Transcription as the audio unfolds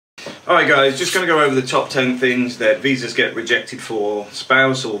Alright guys, just going to go over the top 10 things that visas get rejected for,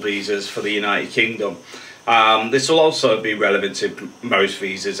 spousal visas for the United Kingdom. This will also be relevant to most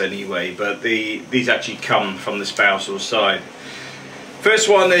visas anyway, but these actually come from the spousal side. First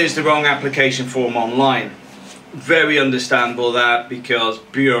one is the wrong application form online. Very understandable that, because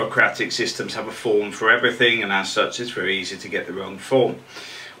bureaucratic systems have a form for everything, and as such it's very easy to get the wrong form.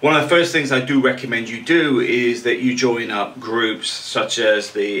 One of the first things I do recommend you do is that you join up groups such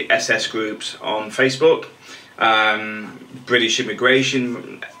as the SS groups on Facebook, British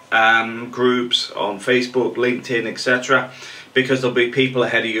immigration groups on Facebook, LinkedIn, etc. because there'll be people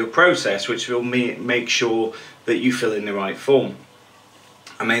ahead of your process which will make sure that you fill in the right form.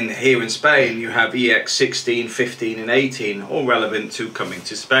 I mean, here in Spain you have EX 16, 15 and 18, all relevant to coming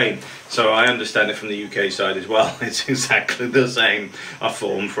to Spain. So I understand it from the UK side as well. It's exactly the same, a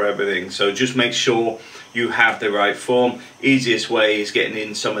form for everything. So just make sure you have the right form. Easiest way is getting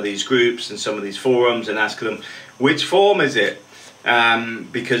in some of these groups and some of these forums and asking them, which form is it?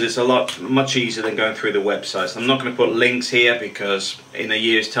 Because it's much easier than going through the websites. I'm not going to put links here because in a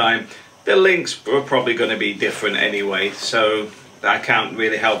year's time, the links are probably going to be different anyway. So I can't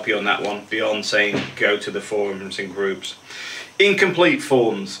really help you on that one beyond saying go to the forums and groups. Incomplete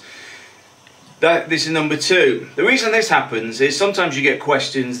forms. This is number 2. The reason this happens is sometimes you get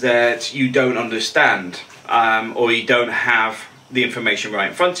questions that you don't understand, or you don't have the information right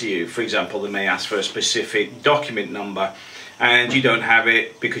in front of you. For example, they may ask for a specific document number and you don't have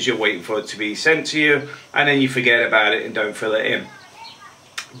it because you're waiting for it to be sent to you, and then you forget about it and don't fill it in.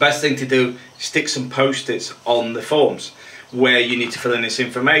 Best thing to do, stick some post-its on the forms where you need to fill in this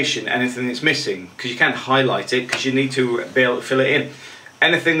information, anything that's missing, because you can't highlight it because you need to be able to fill it in.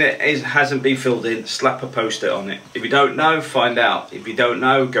 Anything that hasn't been filled in, slap a post-it on it. If you don't know, find out. If you don't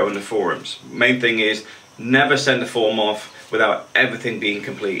know, go in the forums. Main thing is never send the form off without everything being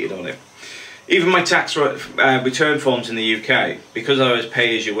completed on it. Even my tax return forms in the UK, because I was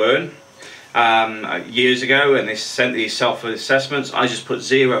pay-as-you-earn years ago, and they sent these self-assessments, I just put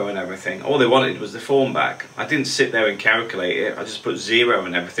 0 and everything. All they wanted was the form back. I didn't sit there and calculate it. I just put 0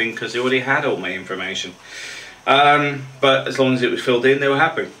 and everything because they already had all my information. But as long as it was filled in, they were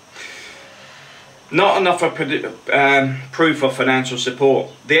happy. Not enough of proof of financial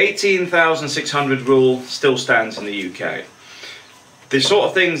support. The 18,600 rule still stands in the UK. The sort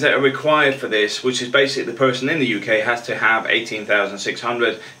of things that are required for this, which is basically the person in the UK has to have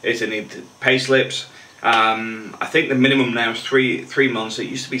 18,600, is they need pay slips. I think the minimum now is three months. It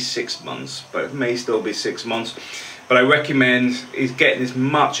used to be 6 months, but it may still be 6 months. But I recommend is getting as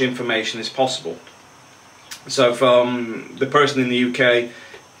much information as possible. So from the person in the UK,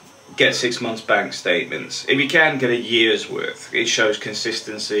 get 6 months bank statements. If you can, get a year's worth. It shows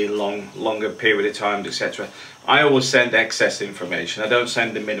consistency, longer period of time, etc. I always send excess information. I don't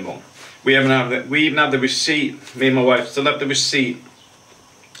send the minimum. We even have the receipt. Me and my wife still have the receipt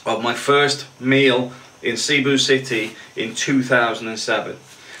of my first meal in Cebu City in 2007.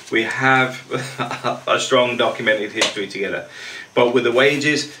 We have a strong documented history together. But with the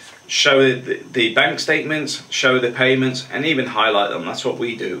wages, show the bank statements, show the payments, and even highlight them. That's what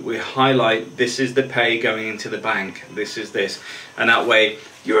we do. We highlight, this is the pay going into the bank, this is this. And that way,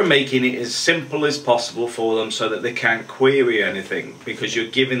 you're making it as simple as possible for them so that they can't query anything, because you're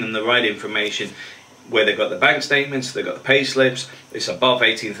giving them the right information where they've got the bank statements, they've got the pay slips, it's above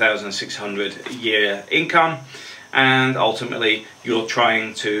 18,600 a year income, and ultimately you're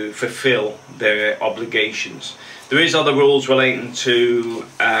trying to fulfill their obligations. There is other rules relating to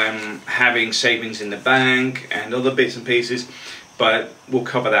having savings in the bank and other bits and pieces, but we'll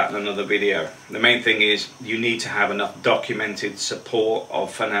cover that in another video. The main thing is you need to have enough documented support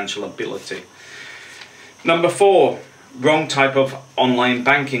of financial ability. Number 4, wrong type of online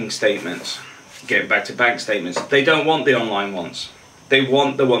banking statements. Getting back to bank statements, they don't want the online ones. They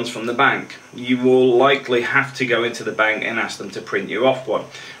want the ones from the bank. You will likely have to go into the bank and ask them to print you off one,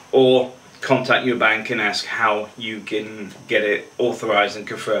 or contact your bank and ask how you can get it authorized and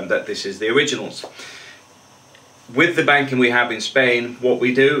confirmed that this is the originals. With the banking we have in Spain, what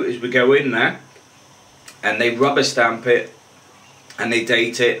we do is we go in there and they rubber stamp it and they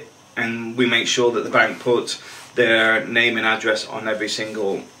date it, and we make sure that the bank puts their name and address on every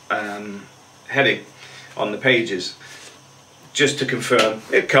single heading on the pages, just to confirm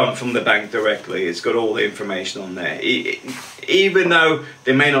it comes from the bank directly. It's got all the information on there. Even though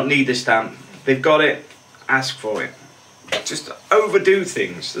they may not need the stamp, they've got it, ask for it. Just overdo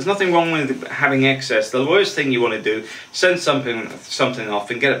things. There's nothing wrong with having excess. The worst thing you want to do, send something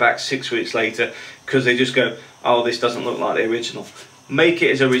off and get it back 6 weeks later because they just go, oh, this doesn't look like the original. Make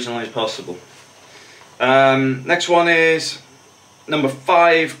it as original as possible. Next one is Number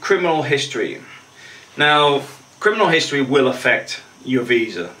 5, criminal history. Now, criminal history will affect your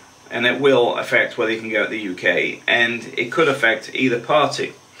visa, and it will affect whether you can go to the UK, and it could affect either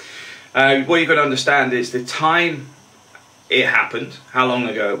party. What you've got to understand is the time it happened, how long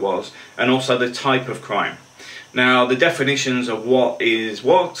ago it was, and also the type of crime. Now, the definitions of what is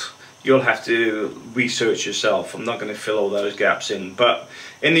what, you'll have to research yourself. I'm not going to fill all those gaps in, but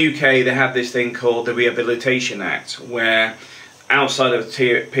in the UK they have this thing called the Rehabilitation Act, where outside of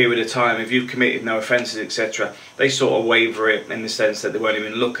a period of time, if you've committed no offences, etc., they sort of waiver it in the sense that they won't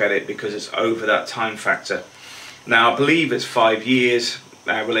even look at it because it's over that time factor. Now, I believe it's 5 years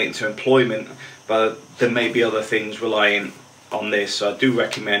relating to employment, but there may be other things relying on this, so I do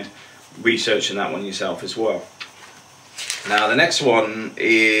recommend researching that one yourself as well. Now, the next one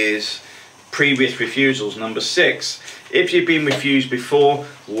is previous refusals, number 6. If you've been refused before,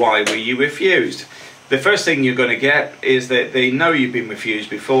 why were you refused? The first thing you're going to get is that they know you've been refused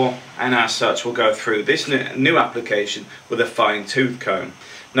before, and as such will go through this new application with a fine-tooth comb.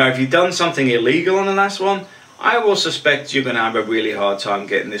 Now, if you've done something illegal on the last one, I will suspect you're going to have a really hard time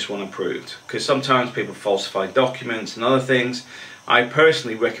getting this one approved, because sometimes people falsify documents and other things. I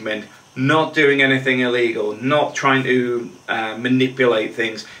personally recommend not doing anything illegal, not trying to manipulate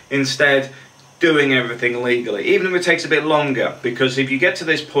things, instead doing everything legally, even if it takes a bit longer, because if you get to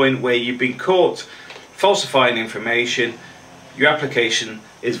this point where you've been caught falsifying information, your application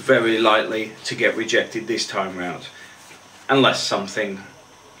is very likely to get rejected this time round, unless something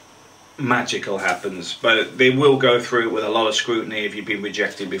magical happens. But they will go through it with a lot of scrutiny if you've been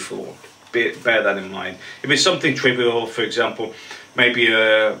rejected before. Bear that in mind. If it's something trivial, for example, maybe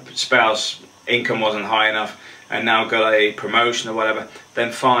a spouse income wasn't high enough and now got a promotion or whatever,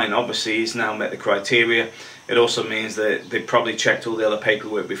 then fine, obviously he's now met the criteria. It also means that they probably checked all the other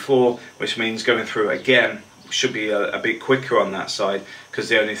paperwork before, which means going through it again should be a bit quicker on that side, because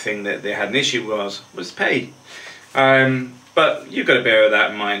the only thing that they had an issue was pay. But you've got to bear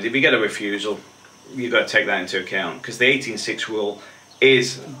that in mind. If you get a refusal, you've got to take that into account, because the 18.6 rule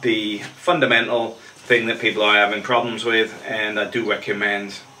is the fundamental thing that people are having problems with, and I do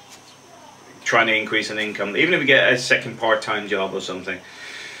recommend trying to increase an income, even if you get a second part-time job or something.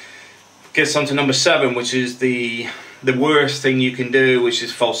 Gets on to number 7, which is the worst thing you can do, which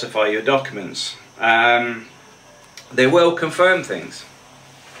is falsify your documents. They will confirm things.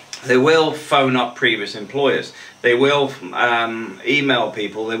 They will phone up previous employers. They will email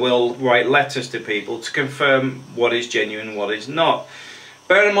people. They will write letters to people to confirm what is genuine and what is not.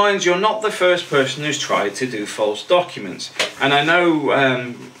 Bear in mind, you're not the first person who's tried to do false documents. And I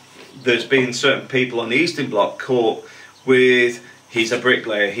know there's been certain people on the Eastern Bloc caught with, he's a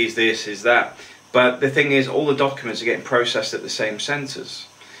bricklayer, he's this, he's that. But the thing is, all the documents are getting processed at the same centres.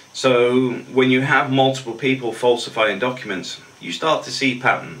 So when you have multiple people falsifying documents, you start to see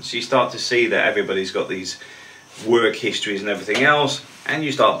patterns. You start to see that everybody's got these work histories and everything else, and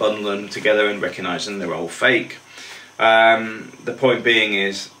you start bundling them together and recognising they're all fake. The point being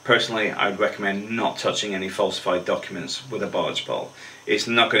is, personally, I'd recommend not touching any falsified documents with a barge pole. It's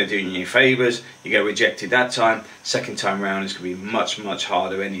not going to do you any favours. You get rejected that time. Second time round is going to be much, much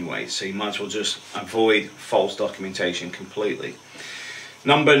harder anyway. So you might as well just avoid false documentation completely.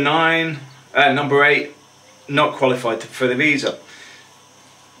 Number 8, not qualified for the visa.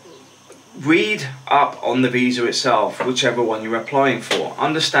 Read up on the visa itself, whichever one you're applying for.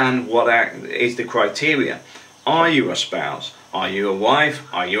 Understand what is the criteria. Are you a spouse? Are you a wife?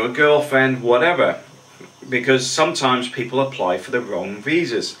 Are you a girlfriend? Whatever. Because sometimes people apply for the wrong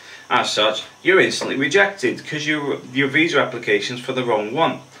visas. As such, you're instantly rejected because your visa application's for the wrong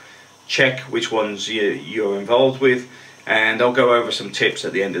one. Check which ones you're involved with, and I'll go over some tips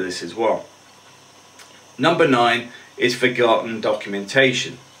at the end of this as well. Number 9 is forgotten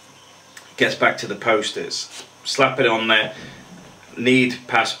documentation. Gets back to the posters. Slap it on there. Need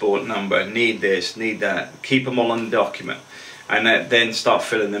passport number, need this, need that. Keep them all on the document, and then start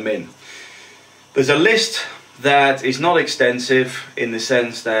filling them in. There's a list that is not extensive in the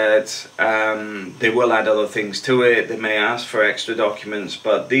sense that they will add other things to it. They may ask for extra documents,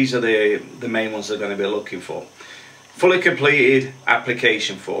 but these are the main ones they're going to be looking for. Fully completed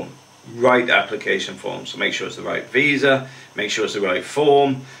application form. Right application form. So make sure it's the right visa, make sure it's the right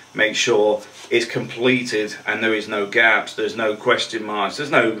form, make sure it's completed and there is no gaps, there's no question marks, there's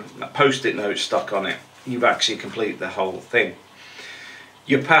no post-it notes stuck on it. You've actually completed the whole thing.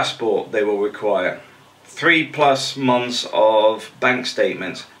 Your passport they will require. 3+ months of bank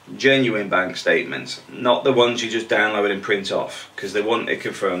statements, genuine bank statements, not the ones you just download and print off, because they want to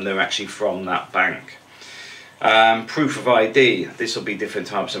confirm they're actually from that bank. Proof of ID, this will be different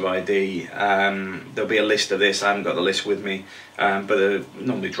types of ID. There'll be a list of this, I haven't got the list with me, but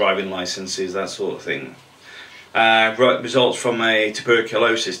normally driving licenses, that sort of thing. Results from a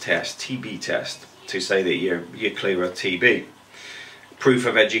tuberculosis test, TB test, to say that you're clear of TB. Proof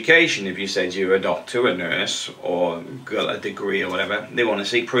of education, if you said you're a doctor, a nurse, or got a degree or whatever, they want to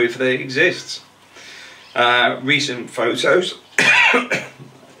see proof that it exists. Recent photos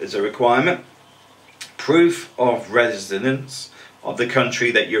is a requirement. Proof of residence of the country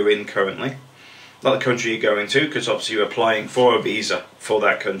that you're in currently, not the country you're going to, because obviously you're applying for a visa for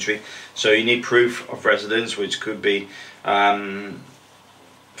that country, so you need proof of residence, which could be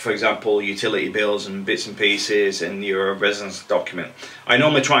for example, utility bills and bits and pieces, and your residence document. I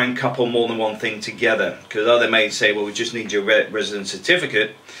normally try and couple more than one thing together, because other may say, well, we just need your residence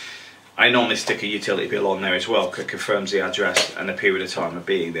certificate. I normally stick a utility bill on there as well, because it confirms the address and the period of time of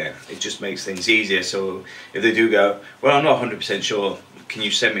being there. It just makes things easier. So if they do go, well, I'm not 100% sure, can you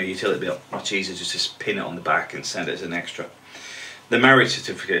send me a utility bill? Much easier just to pin it on the back and send it as an extra. The marriage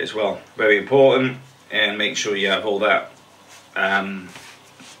certificate as well, very important, and make sure you have all that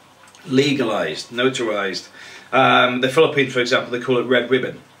legalized, notarized. The Philippines, for example, they call it red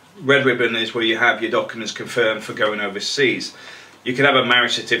ribbon. Red ribbon is where you have your documents confirmed for going overseas. You can have a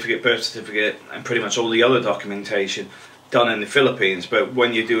marriage certificate, birth certificate, and pretty much all the other documentation done in the Philippines, but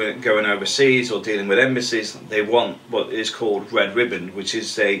when you're going overseas or dealing with embassies, they want what is called red ribbon, which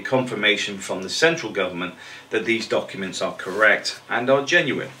is a confirmation from the central government that these documents are correct and are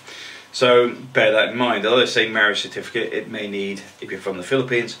genuine. So bear that in mind. Although say marriage certificate, it may need, if you're from the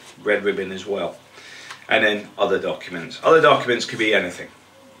Philippines, red ribbon as well. And then other documents. Other documents could be anything.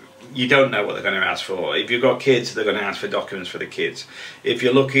 You don't know what they're going to ask for. If you've got kids, they're going to ask for documents for the kids. If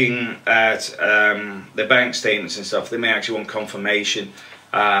you're looking at the bank statements and stuff, they may actually want confirmation.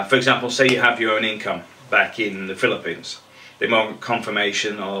 For example, say you have your own income back in the Philippines. They want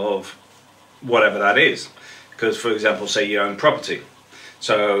confirmation of whatever that is. Because, for example, say you own property.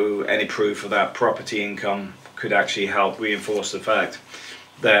 So any proof of that property income could actually help reinforce the fact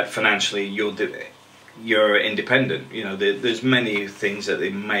that financially you're independent. You know, there's many things that they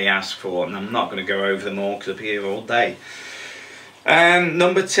may ask for, and I'm not going to go over them all because I'll be here all day.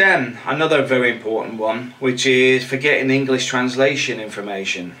 Number 10, another very important one, which is for getting English translation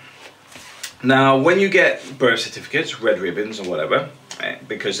information. Now, when you get birth certificates, red ribbons or whatever,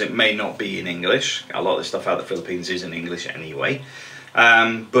 because it may not be in English, a lot of the stuff out of the Philippines is in English anyway,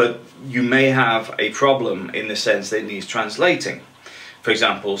 but you may have a problem in the sense that it needs translating. For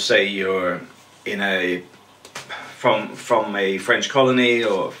example, say you're in from a French colony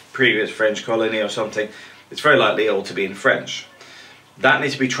or previous French colony or something, it's very likely all to be in French. That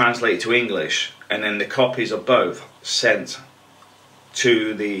needs to be translated to English, and then the copies of both sent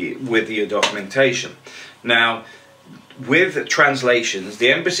to with your documentation. Now, with translations,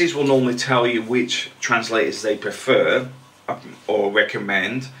 the embassies will normally tell you which translators they prefer or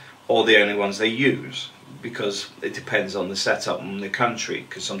recommend, or the only ones they use, because it depends on the setup in the country,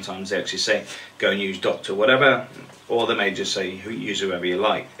 because sometimes they actually say go and use doctor whatever, or they may just say use whoever you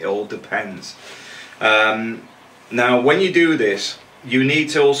like. It all depends. Now when you do this, you need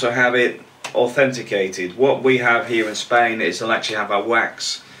to also have it authenticated. What we have here in Spain is they'll actually have a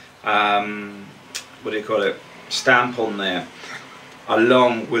wax what do you call it, stamp on there,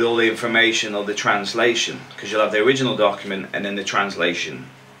 along with all the information of the translation, because you'll have the original document and then the translation,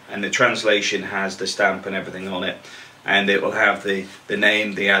 and the translation has the stamp and everything on it, and it will have the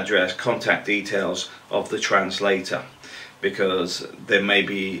name, the address, contact details of the translator, because there may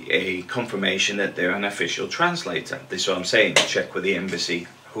be a confirmation that they're an official translator. This is what I'm saying, check with the embassy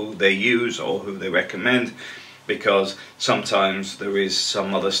who they use or who they recommend, because sometimes there is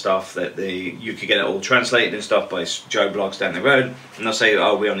some other stuff that you could get it all translated and stuff by Joe Blogs down the road, and they'll say,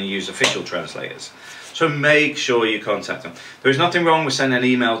 oh, we only use official translators. So make sure you contact them. There is nothing wrong with sending an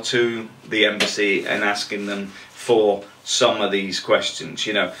email to the embassy and asking them for some of these questions.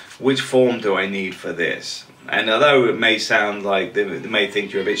 You know, which form do I need for this? And although it may sound like they may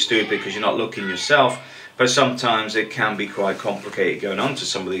think you're a bit stupid because you're not looking yourself, but sometimes it can be quite complicated going on to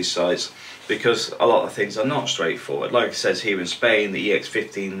some of these sites, because a lot of things are not straightforward. Like it says here in Spain, the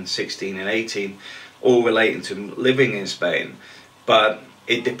EX15, 16 and 18, all relating to living in Spain, but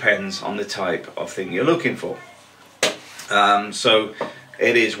it depends on the type of thing you're looking for. So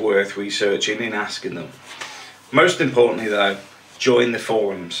it is worth researching and asking them. Most importantly though, join the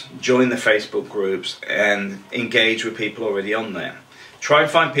forums, join the Facebook groups, and engage with people already on there. Try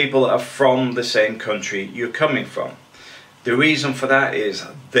and find people that are from the same country you're coming from. The reason for that is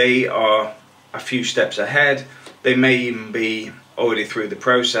they are a few steps ahead. They may even be already through the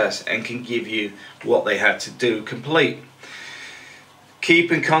process and can give you what they had to do complete.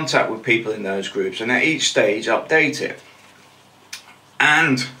 Keep in contact with people in those groups, and at each stage update it.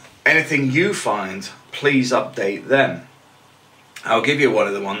 And anything you find, please update them. I'll give you one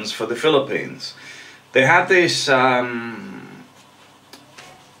of the ones for the Philippines. They had this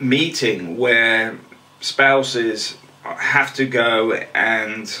meeting where spouses have to go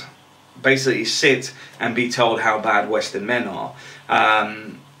and basically sit and be told how bad Western men are.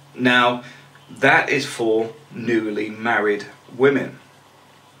 Now, that is for newly married women.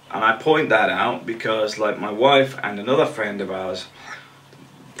 And I point that out because, like, my wife and another friend of ours,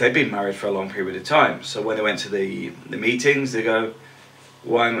 they've been married for a long period of time. So when they went to the meetings, they go,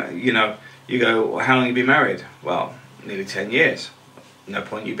 "Why, you know," you go, "Well, how long have you been married?" "Well, nearly 10 years. No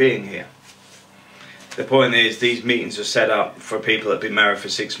point you being here." The point is, these meetings are set up for people that have been married for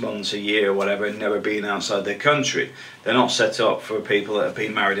 6 months, a year, or whatever, and never been outside their country. They're not set up for people that have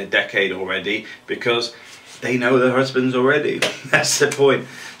been married a decade already, because they know their husbands already. That's the point.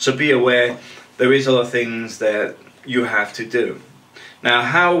 So be aware, there is other things that you have to do. Now,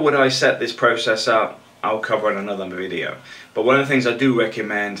 how would I set this process up? I'll cover in another video. But one of the things I do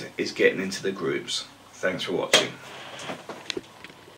recommend is getting into the groups. Thanks for watching.